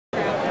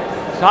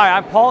Hi,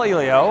 I'm Paul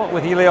Elio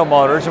with Elio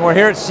Motors, and we're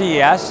here at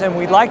CES, and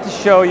we'd like to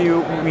show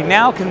you we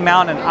now can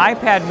mount an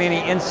iPad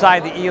mini inside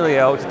the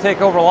Elio to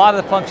take over a lot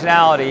of the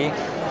functionality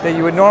that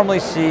you would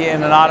normally see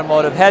in an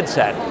automotive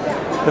headset.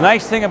 The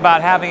nice thing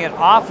about having it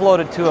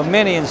offloaded to a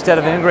mini instead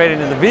of integrated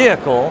into the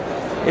vehicle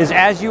is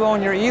as you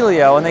own your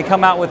Elio and they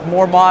come out with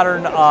more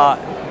modern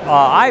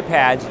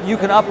iPads, you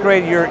can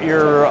upgrade your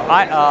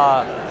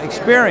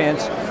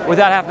experience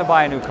without having to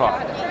buy a new car.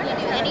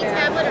 Any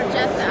tablet or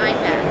just the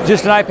iPad?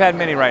 Just an iPad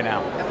mini right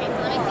now. Okay, so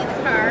let me see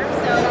the car.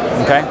 So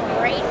okay.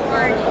 Great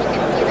hard, you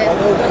can see this.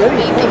 It's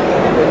amazing.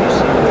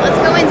 Let's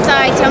go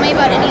inside. Tell me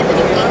about any of the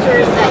new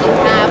features that you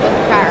have with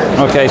the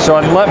car. Okay, so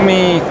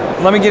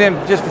let me get in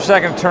just for a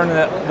second and turn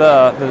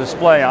the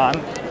display on.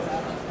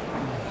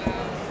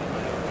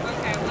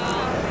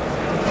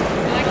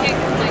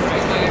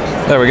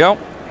 There we go.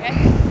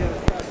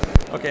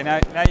 Okay, now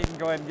you can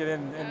go ahead and get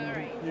in.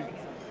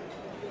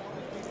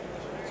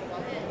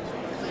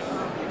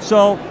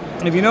 So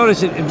if you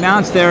notice, it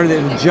mounts there, it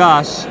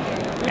adjusts,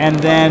 and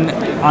then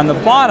on the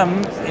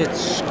bottom it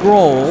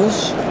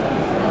scrolls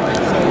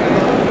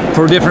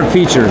for different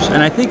features.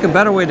 And I think a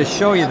better way to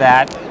show you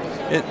that,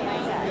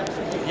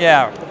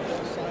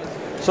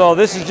 so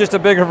this is just a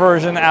bigger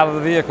version out of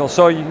the vehicle.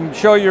 So you can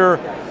show your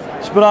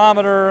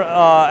speedometer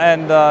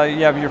and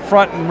you have your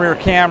front and rear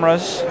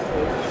cameras.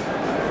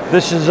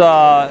 This is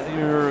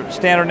your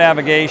standard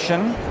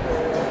navigation.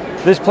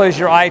 This plays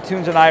your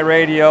iTunes and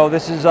iRadio.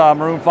 This is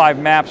Maroon 5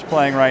 Maps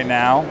playing right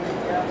now.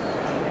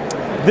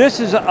 This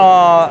is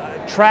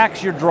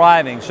tracks your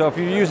driving. So if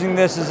you're using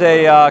this as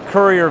a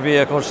courier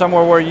vehicle or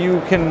somewhere where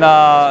you can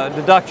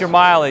deduct your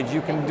mileage,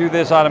 you can do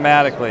this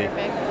automatically.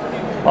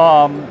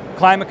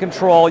 Climate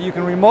control. You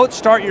can remote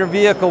start your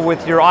vehicle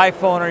with your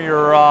iPhone or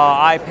your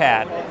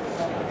iPad.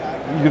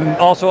 You can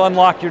also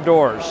unlock your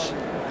doors.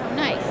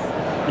 Nice.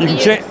 You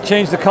can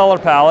change the color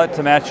palette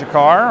to match your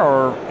car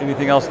or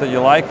anything else that you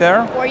like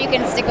there. Or you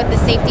can stick with the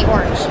safety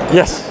orange.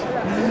 Yes.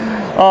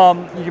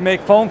 You can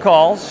make phone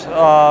calls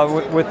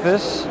with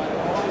this.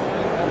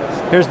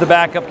 Here's the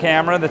backup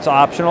camera that's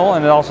optional,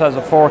 and it also has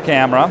a 4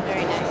 camera.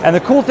 Very nice. And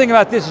the cool thing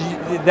about this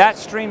is that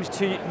streams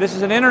to, this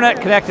is an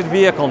internet connected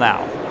vehicle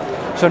now.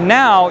 So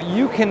now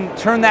you can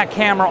turn that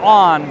camera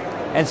on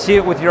and see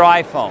it with your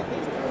iPhone.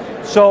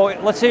 So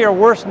let's say you're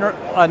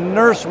a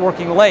nurse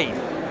working late.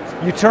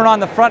 You turn on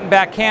the front and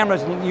back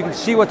cameras and you can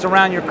see what's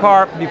around your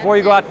car before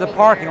you go out to the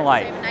parking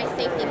light. Nice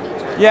safety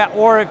feature. Yeah,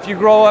 or if you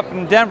grow up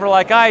in Denver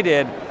like I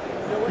did,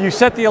 you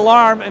set the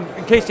alarm and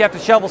in case you have to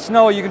shovel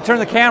snow, you can turn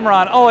the camera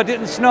on. Oh, it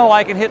didn't snow,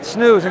 I can hit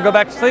snooze and go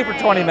back to sleep for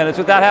 20 minutes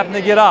without having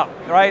to get up,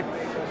 right?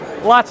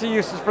 Lots of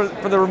uses for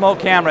the remote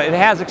camera. It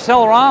has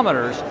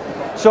accelerometers,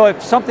 so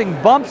if something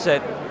bumps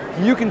it,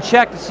 you can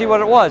check to see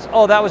what it was.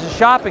 Oh, that was a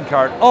shopping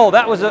cart. Oh,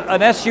 that was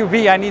an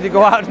SUV. I need to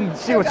go out and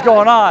see what's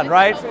going on,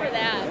 right?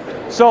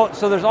 So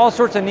there's all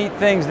sorts of neat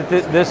things that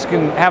this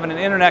can having an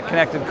internet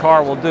connected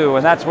car will do,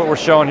 and that's what we're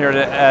showing here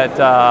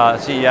at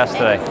CES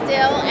today. And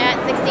still at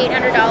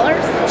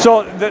 $6,800.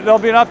 So there'll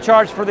be an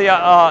upcharge for the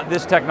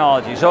this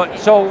technology.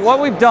 So what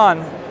we've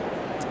done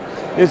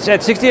is at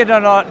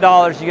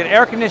 $6,800 you get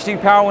air conditioning,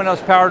 power windows,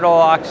 power door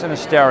locks, and a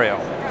stereo.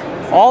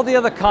 All the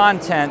other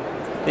content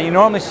that you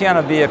normally see on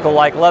a vehicle,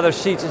 like leather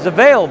seats, is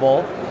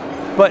available,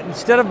 but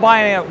instead of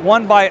buying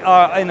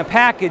it in a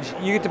package,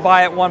 you get to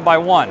buy it one by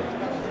one.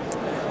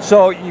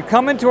 So you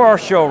come into our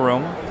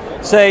showroom,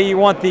 say you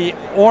want the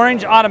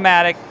orange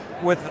automatic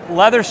with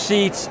leather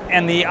seats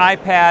and the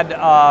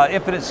iPad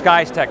Infinite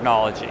Skies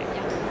technology.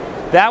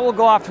 That will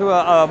go off to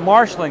a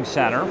marshalling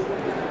center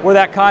where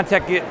that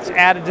content gets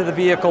added to the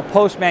vehicle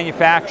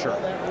post-manufacture.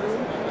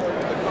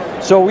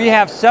 So we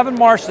have 7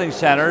 marshalling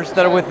centers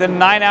that are within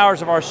 9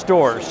 hours of our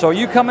stores. So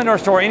you come into our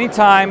store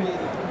anytime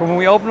from when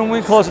we open and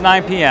we close at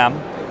 9 p.m.,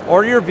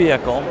 order your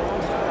vehicle.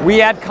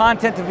 We add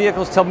content to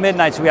vehicles till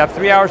midnight, so we have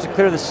 3 hours to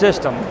clear the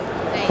system.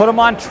 Put them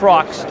on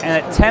trucks,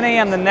 and at 10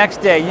 a.m. the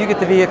next day, you get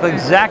the vehicle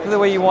exactly the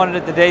way you wanted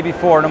it the day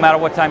before, no matter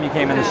what time you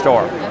came in the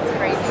store. That's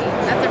crazy.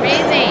 That's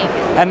amazing.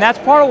 And that's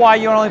part of why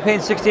you're only paying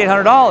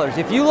 $6,800.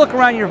 If you look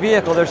around your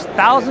vehicle, there's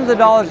thousands of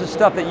dollars of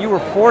stuff that you were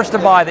forced to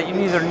buy that you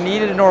neither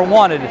needed nor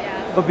wanted,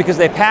 but because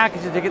they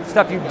packaged it to get the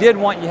stuff you did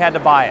want, you had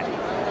to buy it.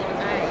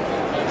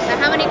 So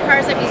how many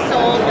cars have you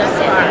sold thus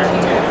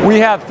far? We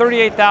have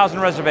 38,000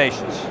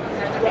 reservations.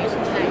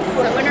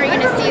 So when are you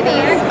going to see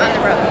these on the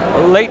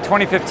road? Late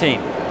 2015.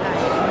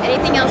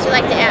 Anything else you'd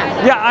like to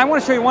add? Yeah, I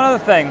want to show you one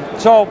other thing.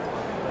 So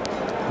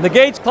the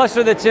gauge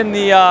cluster that's in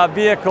the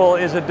vehicle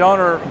is a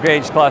donor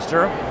gauge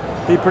cluster.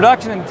 The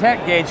production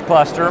intent gauge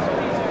cluster,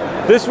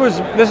 this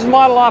is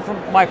modeled off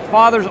of my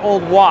father's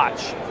old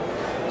watch.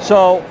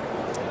 So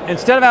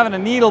instead of having a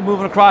needle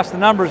moving across the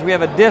numbers, we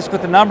have a disc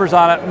with the numbers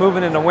on it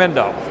moving in the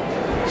window.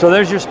 So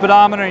there's your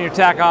speedometer and your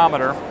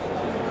tachometer,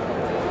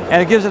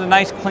 and it gives it a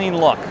nice clean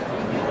look.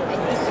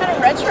 It's kind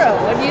of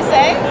retro, wouldn't you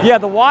say? Yeah,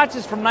 the watch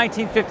is from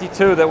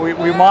 1952 that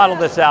we modeled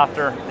this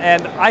after,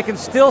 and I can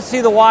still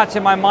see the watch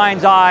in my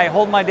mind's eye,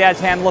 holding my dad's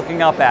hand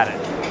looking up at it.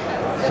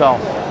 So,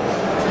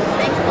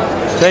 thanks, Paul.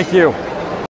 Thank you.